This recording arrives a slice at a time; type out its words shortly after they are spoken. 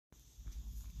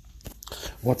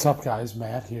What's up, guys?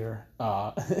 Matt here.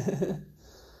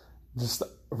 Just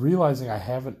realizing I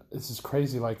haven't. This is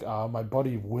crazy. Like my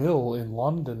buddy Will in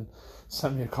London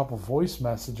sent me a couple voice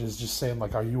messages just saying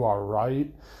like, "Are you all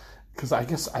right?" Because I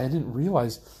guess I didn't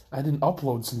realize I didn't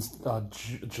upload since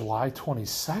July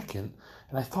 22nd,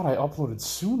 and I thought I uploaded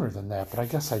sooner than that, but I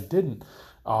guess I didn't.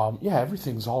 Yeah,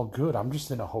 everything's all good. I'm just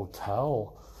in a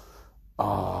hotel.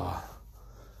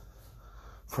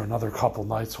 For another couple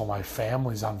nights while my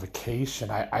family's on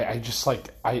vacation. I just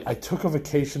like I took a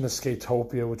vacation to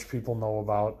Skatopia, which people know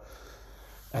about,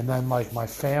 and then like my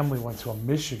family went to a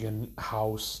Michigan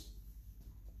house.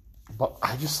 But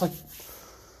I just like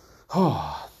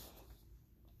oh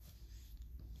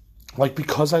like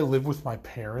because I live with my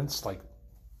parents, like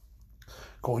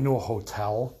going to a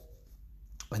hotel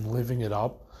and living it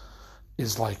up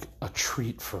is like a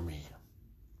treat for me.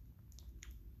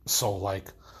 So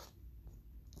like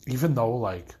even though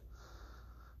like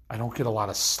I don't get a lot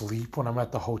of sleep when I'm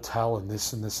at the hotel and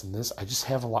this and this and this. I just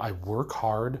have a lot. I work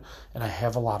hard and I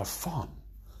have a lot of fun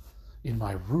in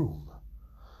my room.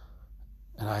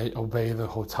 And I obey the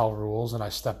hotel rules and I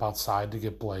step outside to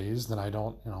get blazed and I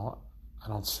don't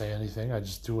say anything. I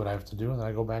just do what I have to do and then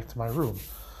I go back to my room.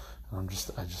 And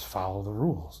I just follow the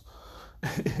rules.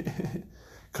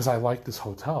 Because I like this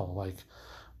hotel. Like,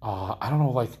 I don't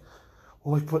know, like,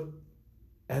 well, like, but,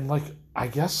 and like, I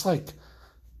guess like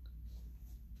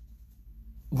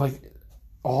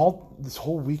all this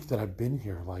whole week that I've been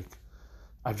here, like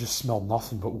I've just smelled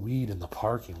nothing but weed in the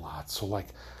parking lot. So like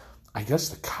I guess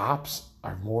the cops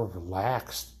are more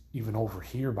relaxed even over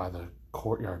here by the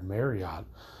Courtyard Marriott.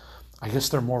 I guess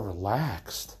they're more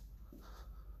relaxed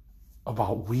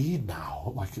about weed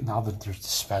now. Like now that there's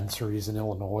dispensaries in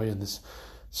Illinois and this,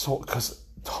 so because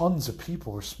tons of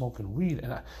people were smoking weed,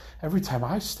 and every time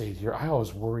I stayed here, I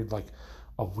always worried like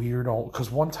a weirdo.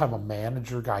 Because one time a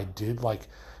manager guy did like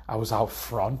I was out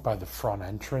front by the front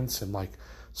entrance and like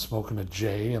smoking a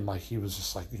J, and like he was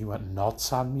just like he went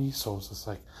nuts on me. So it's just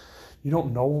like you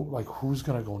don't know like who's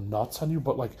gonna go nuts on you,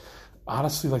 but like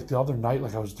honestly, like the other night,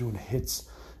 like I was doing hits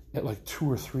at like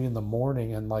 2 or 3 in the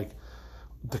morning, and like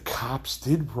the cops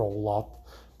did roll up,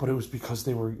 but it was because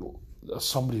they were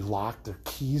somebody locked their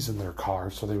keys in their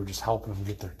car, so they were just helping them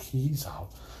get their keys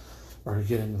out or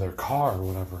get into their car or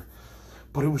whatever.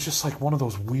 But it was just like one of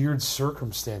those weird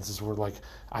circumstances where like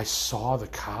I saw the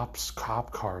cop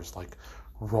cars like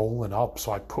rolling up,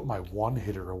 so I put my one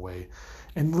hitter away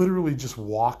and literally just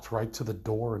walked right to the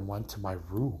door and went to my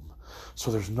room.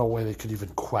 So there's no way they could even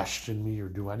question me or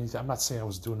do anything. I'm not saying I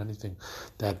was doing anything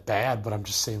that bad, but I'm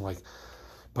just saying like,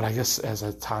 but I guess as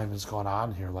time has gone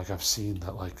on here, like I've seen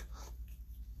that like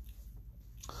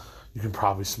you can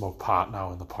probably smoke pot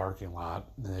now in the parking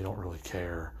lot and they don't really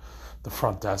care. The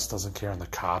front desk doesn't care and the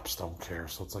cops don't care.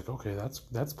 So it's like, okay,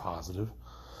 that's positive.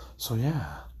 So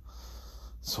yeah.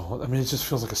 So I mean it just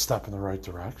feels like a step in the right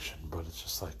direction, but it's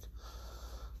just like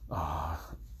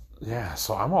yeah,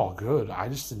 so I'm all good. I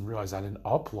just didn't realize I didn't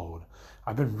upload.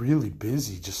 I've been really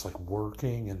busy just like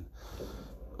working and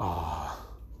uh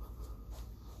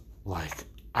like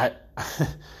I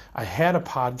I had a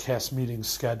podcast meeting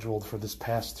scheduled for this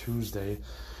past Tuesday.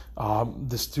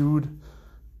 This dude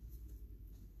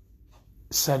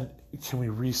said, "Can we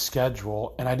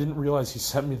reschedule?" And I didn't realize he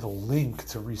sent me the link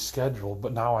to reschedule,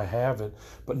 but now I have it.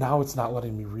 But now it's not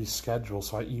letting me reschedule,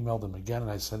 so I emailed him again and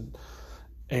I said,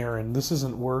 "Aaron, this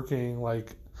isn't working.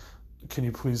 Like, can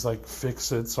you please like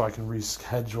fix it so I can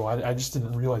reschedule?" I just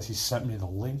didn't realize he sent me the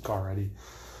link already.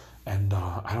 And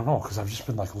I don't know, because I've just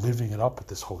been like living it up at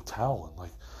this hotel and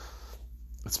like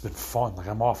it's been fun. Like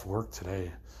I'm off work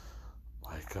today.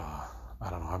 Like I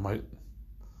don't know, I might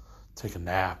take a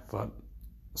nap, but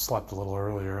slept a little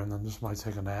earlier and then just might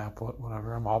take a nap. But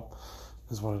whatever, I'm up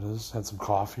is what it is. Had some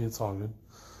coffee, it's all good.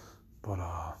 But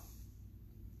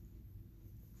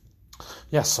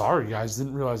yeah, sorry guys,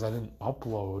 didn't realize I didn't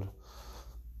upload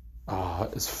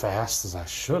as fast as I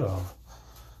should have.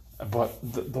 But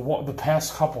the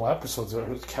past couple episodes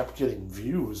it kept getting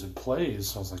views and plays,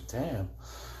 so I was like, damn,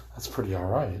 that's pretty all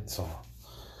right. So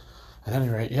at any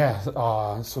rate, yeah,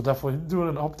 so definitely doing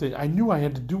an update. I knew I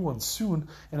had to do one soon,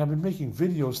 and I've been making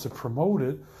videos to promote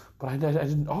it, but I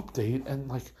didn't update, and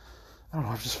like, I don't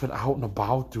know, I've just been out and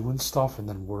about doing stuff, and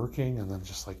then working, and then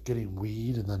just like getting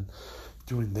weed, and then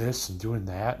doing this and doing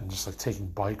that, and just like taking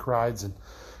bike rides, and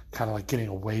kind of like getting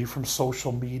away from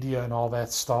social media and all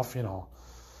that stuff, you know,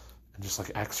 and just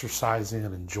like exercising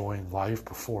and enjoying life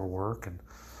before work, and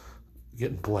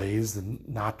getting blazed and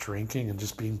not drinking and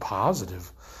just being positive.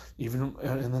 Even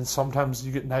and then sometimes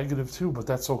you get negative too, but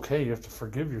that's okay. You have to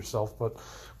forgive yourself. But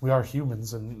we are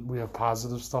humans and we have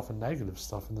positive stuff and negative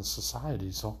stuff in this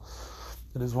society. So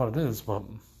it is what it is. But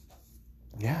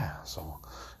yeah, so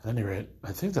at any rate,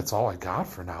 I think that's all I got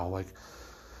for now. Like,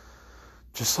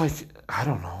 just like, I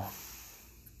don't know.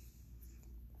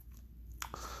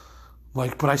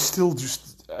 Like, but I still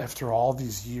just, after all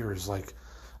these years, like,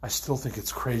 I still think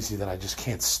it's crazy that I just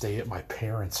can't stay at my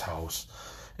parents' house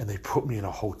and they put me in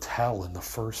a hotel in the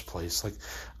first place. Like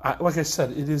I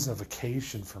said, it is a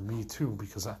vacation for me too,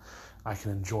 because I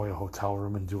can enjoy a hotel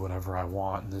room and do whatever I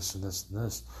want and this and this and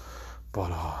this.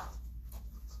 But,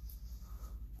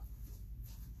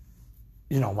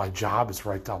 my job is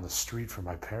right down the street from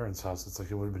my parents' house. It's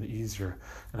like it would have been easier,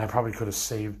 and I probably could have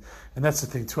saved. And that's the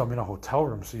thing too. I'm in a hotel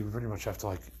room, so you pretty much have to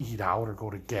like eat out or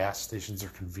go to gas stations or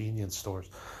convenience stores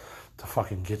to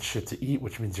fucking get shit to eat,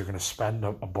 which means you're gonna spend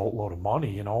a boatload of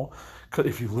money,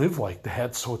 if you live like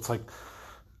that. So it's like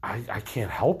I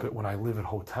can't help it when I live at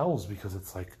hotels, because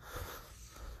it's like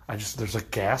there's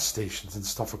like gas stations and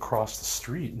stuff across the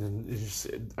street, and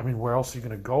then where else are you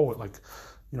gonna go at like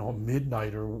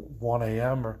midnight or 1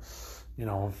 a.m. or,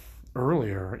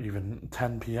 earlier, even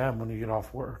 10 p.m. when you get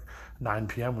off work, 9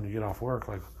 p.m. when you get off work?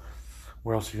 Like,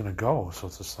 where else are you going to go? So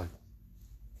it's just like,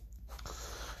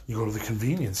 you go to the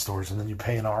convenience stores and then you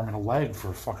pay an arm and a leg for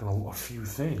a few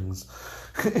things.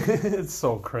 It's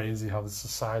so crazy how the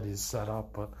society is set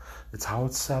up, but it's how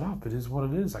it's set up. It is what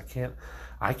it is.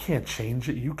 I can't change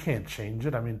it. You can't change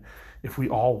it. I mean, if we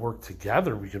all work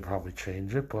together, we could probably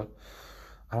change it, but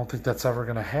I don't think that's ever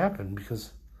going to happen,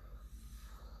 because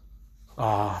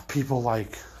people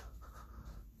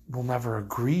will never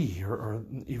agree or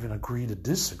even agree to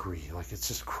disagree. Like, it's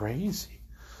just crazy.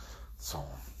 So,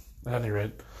 at any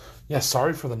rate, yeah,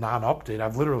 sorry for the non-update.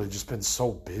 I've literally just been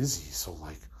so busy. So,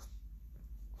 like,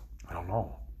 I don't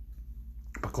know.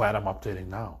 But glad I'm updating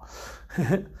now.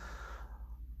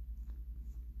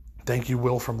 Thank you,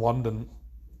 Will from London,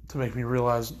 to make me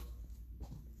realize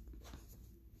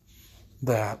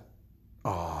that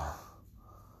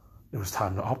it was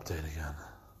time to update again.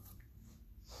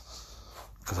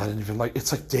 Because I didn't even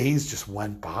it's like days just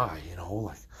went by,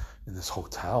 like in this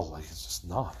hotel. Like, it's just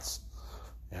nuts.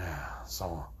 Yeah,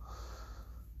 so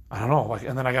I don't know. Like,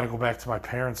 and then I got to go back to my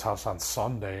parents' house on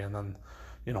Sunday, and then,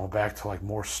 back to like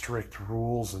more strict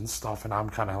rules and stuff. And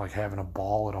I'm kind of like having a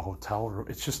ball at a hotel room.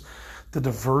 It's just the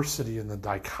diversity and the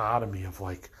dichotomy of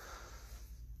like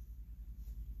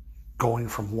going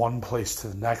from one place to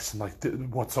the next, and like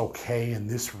what's okay in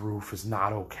this roof is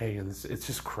not okay, and it's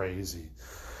just crazy.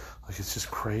 Like, it's just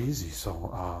crazy.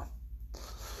 So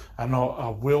I don't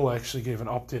know. Will actually gave an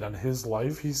update on his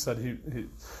life. He said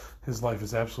his life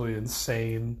is absolutely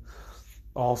insane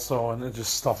also, and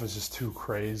stuff is just too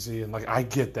crazy. And like, I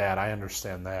get that, I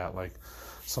understand that. Like,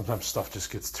 sometimes stuff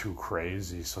just gets too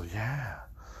crazy. So yeah,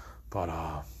 but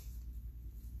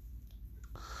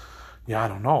yeah, I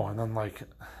don't know. And then like,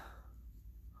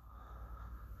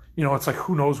 it's like,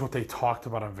 who knows what they talked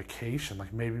about on vacation.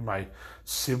 Like, maybe my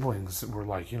siblings were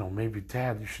like, maybe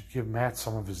Dad, you should give Matt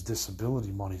some of his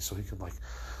disability money so he could like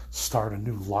start a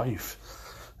new life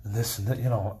and this and that,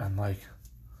 and like,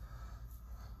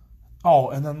 oh,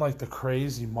 and then like the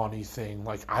crazy money thing,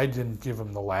 like I didn't give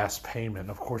him the last payment.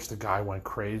 Of course the guy went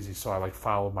crazy, so I like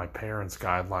followed my parents'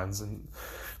 guidelines,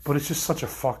 but it's just such a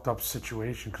fucked up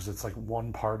situation, because it's like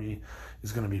one party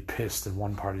is going to be pissed and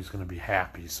one party is going to be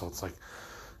happy. So it's like,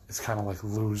 it's kind of like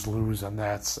lose-lose, and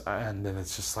then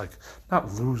it's just like,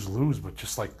 not lose-lose, but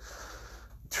just like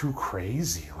too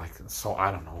crazy. Like, so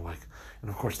I don't know, like, and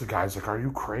of course the guy's like, are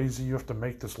you crazy? You have to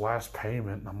make this last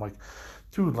payment. And I'm like,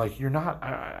 dude, like, you're not,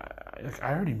 I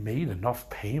already made enough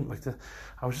payment. Like,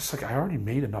 I was just like, I already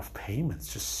made enough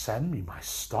payments. Just send me my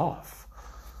stuff.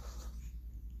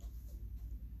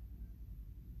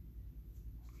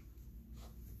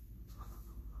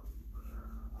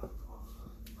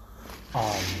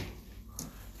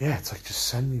 Yeah, it's like, just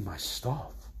send me my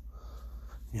stuff.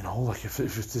 Like, if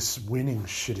this winning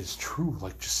shit is true,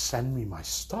 like, just send me my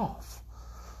stuff.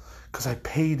 Because I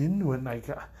paid into it, and I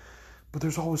got, but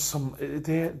there's always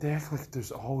they act like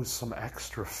there's always some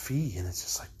extra fee, and it's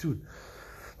just like, dude,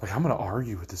 like, I'm going to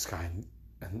argue with this guy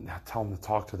and tell him to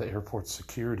talk to the airport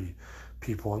security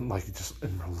people and like,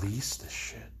 and release this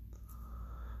shit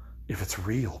if it's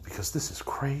real, because this is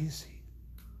crazy.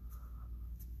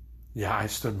 Yeah, I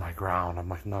stood my ground. I'm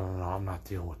like, no, I'm not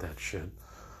dealing with that shit.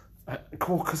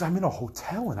 Cool, because I'm in a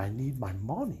hotel and I need my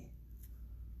money.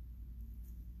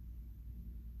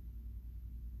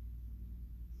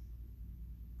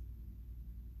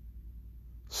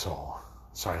 So,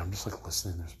 sorry, I'm just like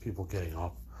listening. There's people getting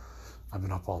up. I've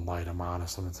been up all night. I'm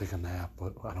honest. I'm going to take a nap,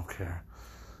 but I don't care.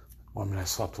 Well, I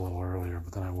slept a little earlier,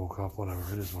 but then I woke up. Whatever.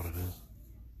 It is what it is.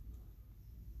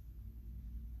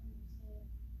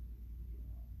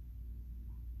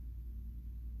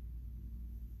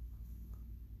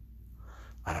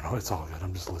 I don't know. It's all good.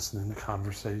 I'm just listening to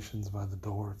conversations by the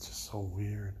door. It's just so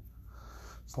weird.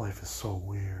 This life is so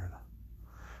weird.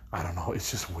 I don't know. It's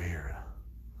just weird.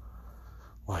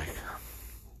 Like,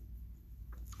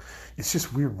 it's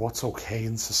just weird what's okay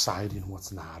in society and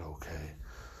what's not okay.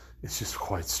 It's just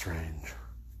quite strange.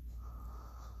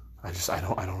 I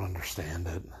don't understand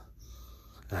it.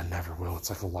 And I never will. It's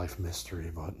like a life mystery,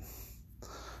 but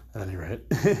at any rate,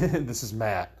 this is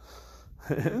Matt.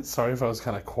 Sorry if I was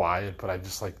kind of quiet, but I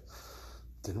just like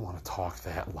didn't want to talk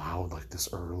that loud like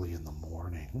this early in the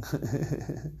morning.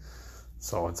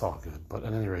 So it's all good. But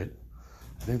at any rate,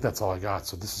 I think that's all I got.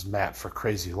 So this is Matt for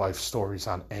Crazy Life Stories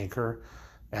on Anchor,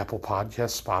 Apple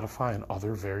Podcasts, Spotify, and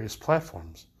other various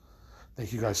platforms.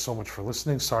 Thank you guys so much for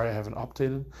listening. Sorry I haven't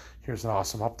updated. Here's an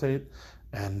awesome update.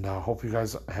 And hope you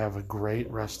guys have a great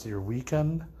rest of your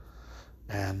weekend.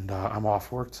 And I'm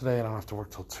off work today, and I don't have to work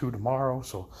till 2 tomorrow.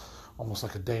 So almost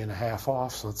like a day and a half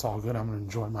off. So it's all good. I'm going to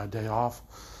enjoy my day off.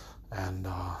 And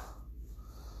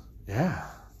yeah,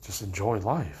 just enjoy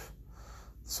life.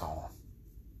 So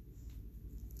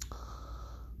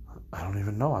I don't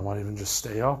even know. I might even just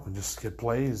stay up and just get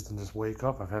blazed and just wake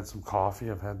up. I've had some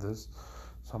coffee. I've had this.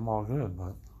 So I'm all good.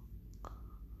 But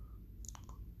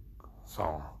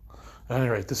so at any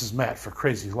rate, this is Matt for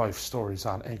Crazy Life Stories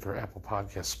on Anchor, Apple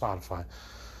Podcasts, Spotify,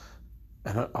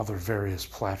 and other various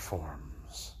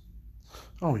platforms.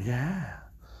 Oh, yeah.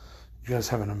 You guys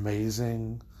have an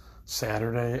amazing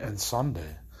Saturday and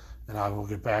Sunday. And I will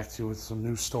get back to you with some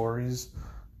new stories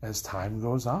as time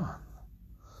goes on.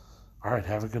 All right,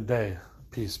 have a good day.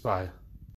 Peace. Bye.